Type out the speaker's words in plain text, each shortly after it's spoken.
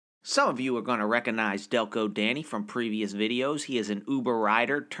Some of you are going to recognize Delco Danny from previous videos. He is an Uber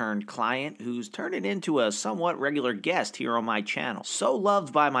rider turned client who's turned it into a somewhat regular guest here on my channel. So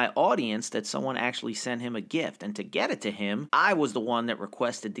loved by my audience that someone actually sent him a gift, and to get it to him, I was the one that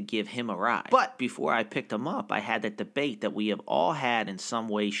requested to give him a ride. But before I picked him up, I had that debate that we have all had in some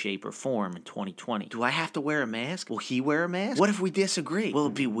way, shape, or form in 2020. Do I have to wear a mask? Will he wear a mask? What if we disagree? Will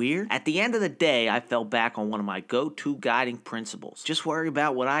it be weird? At the end of the day, I fell back on one of my go-to guiding principles. Just worry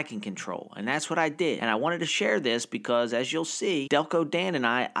about what I can control, and that's what I did. And I wanted to share this because, as you'll see, Delco Dan and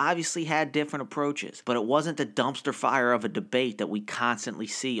I obviously had different approaches, but it wasn't the dumpster fire of a debate that we constantly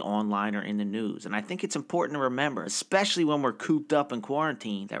see online or in the news. And I think it's important to remember, especially when we're cooped up in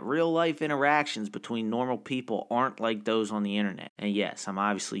quarantine, that real life interactions between normal people aren't like those on the internet. And yes, I'm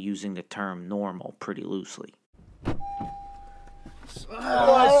obviously using the term normal pretty loosely. What's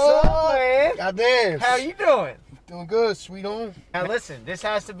up, man? Goddamn. How you doing? Doing good, sweet on. Now listen, this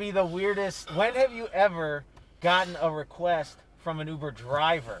has to be the weirdest. When have you ever gotten a request from an Uber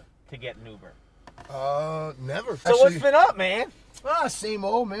driver to get an Uber? Never. So what's been up, man? Same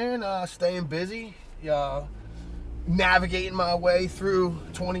old, man. Staying busy. Navigating my way through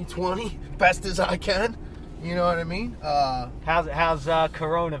 2020 best as I can. You know what I mean? How's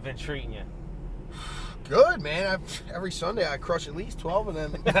Corona been treating you? Good, man. Every Sunday I crush at least 12 of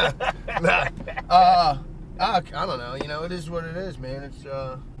them. I don't know. You know, it is what it is, man. It's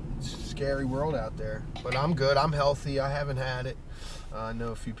a scary world out there. But I'm good. I'm healthy. I haven't had it. I know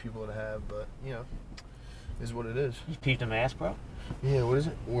a few people that have, but, you know, it is what it is. You peeped a mask, bro? Yeah, what is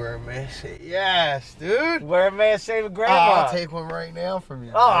it? Wear a mask. Yes, dude. Wear a mask, save a grandma. I'll take one right now from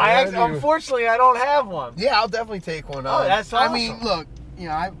you. Unfortunately, I don't have one. Yeah, I'll definitely take one. Oh, that's awesome. I mean, look, you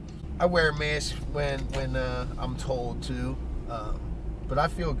know, I wear a mask when I'm told to, but I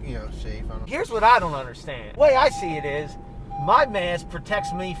feel, you know, safe. Here's what I don't understand. The way I see it is, my mask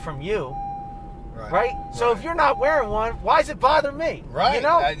protects me from you, right? So if you're not wearing one, why does it bother me? Right. You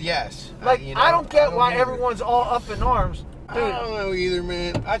know? Yes. Like, you know, I don't get why either. Everyone's all up in arms. Dude. I don't know either,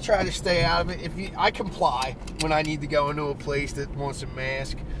 man. I try to stay out of it. I comply when I need to go into a place that wants a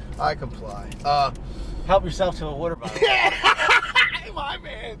mask. I comply. Help yourself to a water bottle. My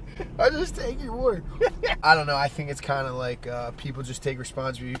man, I just take your word. I don't know. I think it's kind of like people just take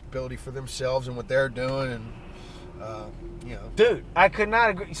responsibility for themselves and what they're doing, and you know. Dude, I could not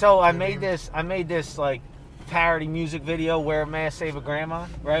agree. So I made this like parody music video, "Wear a Mask, Save a Grandma."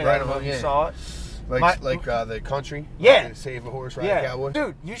 Right. I don't know if you saw it. Like the country. Yeah. Save a horse, ride a cowboy.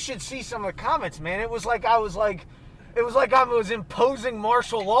 Dude, you should see some of the comments, man. It was like I was imposing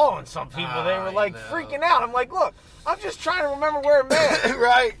martial law on some people. They were like freaking out. I'm like, look, I'm just trying to remember wear a mask.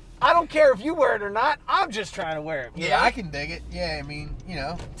 Right. I don't care if you wear it or not. I'm just trying to wear it. Yeah, I can dig it. Yeah, I mean, you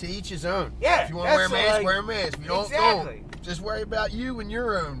know, to each his own. Yeah. If you want to wear a mask, wear a mask. If you don't. Just worry about you and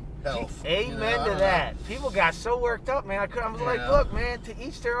your own health. Amen to that. People got so worked up, man. I was like, look, man, to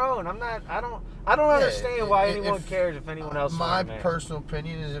each their own. I don't understand why anyone cares if anyone else. My personal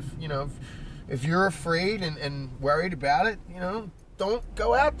opinion is if you're afraid and worried about it, you know, don't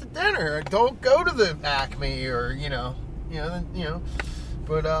go out to dinner. Don't go to the Acme or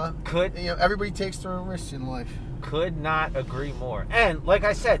But everybody takes their own risks in life. Could not agree more. And like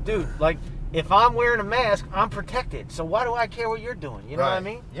I said, dude, like if I'm wearing a mask, I'm protected. So why do I care what you're doing? You know what I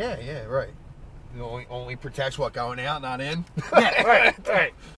mean? Yeah, right. It only protects what going out, not in. Yeah,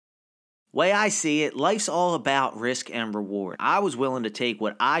 right. Way I see it, life's all about risk and reward. I was willing to take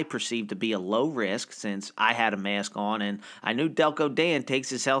what I perceived to be a low risk since I had a mask on, and I knew Delco Dan takes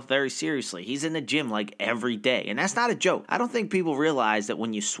his health very seriously. He's in the gym like every day, and that's not a joke. I don't think people realize that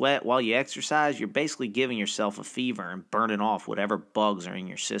when you sweat while you exercise, you're basically giving yourself a fever and burning off whatever bugs are in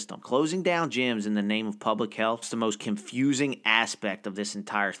your system. Closing down gyms in the name of public health is the most confusing aspect of this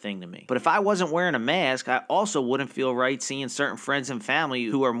entire thing to me. But if I wasn't wearing a mask, I also wouldn't feel right seeing certain friends and family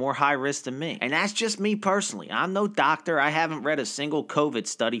who are more high risk than me. And that's just me personally. I'm no doctor. I haven't read a single COVID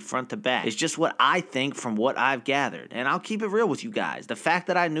study front to back. It's just what I think from what I've gathered. And I'll keep it real with you guys. The fact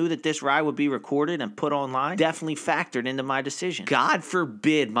that I knew that this ride would be recorded and put online definitely factored into my decision. God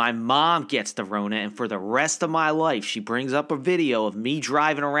forbid my mom gets the Rona and for the rest of my life she brings up a video of me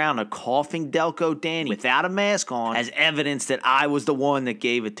driving around a coughing Delco Danny without a mask on as evidence that I was the one that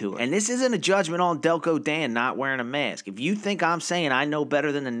gave it to her. And this isn't a judgment on Delco Dan not wearing a mask. If you think I'm saying I know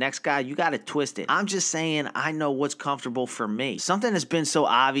better than the next guy you got it twisted. I'm just saying I know what's comfortable for me. Something that's been so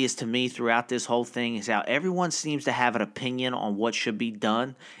obvious to me throughout this whole thing is how everyone seems to have an opinion on what should be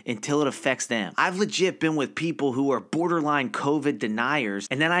done until it affects them. I've legit been with people who are borderline COVID deniers,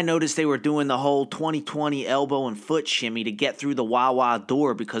 and then I noticed they were doing the whole 2020 elbow and foot shimmy to get through the Wawa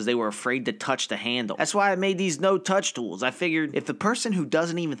door because they were afraid to touch the handle. That's why I made these no-touch tools. I figured if the person who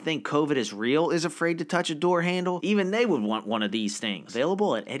doesn't even think COVID is real is afraid to touch a door handle, even they would want one of these things.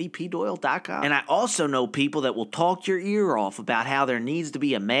 Available at eddiepdoyle.com. And I also know people that will talk your ear off about how there needs to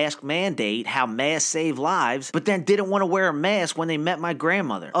be a mask mandate, how masks save lives, but then didn't want to wear a mask when they met my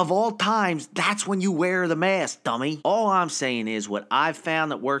grandmother. Of all times, that's when you wear the mask, dummy. All I'm saying is what I've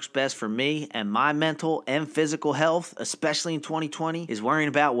found that works best for me and my mental and physical health, especially in 2020, is worrying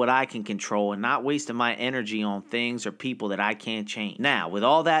about what I can control and not wasting my energy on things or people that I can't change. Now, with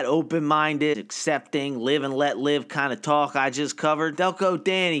all that open-minded, accepting, live and let live kind of talk I just covered, Delco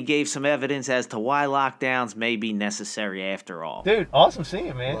Danny gave some evidence as to why lockdowns may be necessary after all. Dude, awesome seeing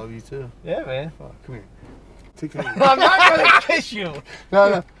you, man. Love you too. Yeah, man. Oh, come here. Take that. I'm not gonna kiss you.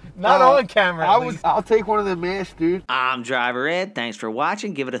 No. Not on camera. I'll take one of the masks, dude. I'm Driver Ed. Thanks for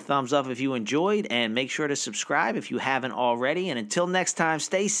watching. Give it a thumbs up if you enjoyed, and make sure to subscribe if you haven't already. And until next time,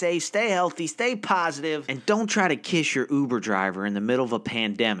 stay safe, stay healthy, stay positive, and don't try to kiss your Uber driver in the middle of a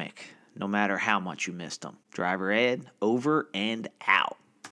pandemic, no matter how much you missed them. Driver Ed, over and out.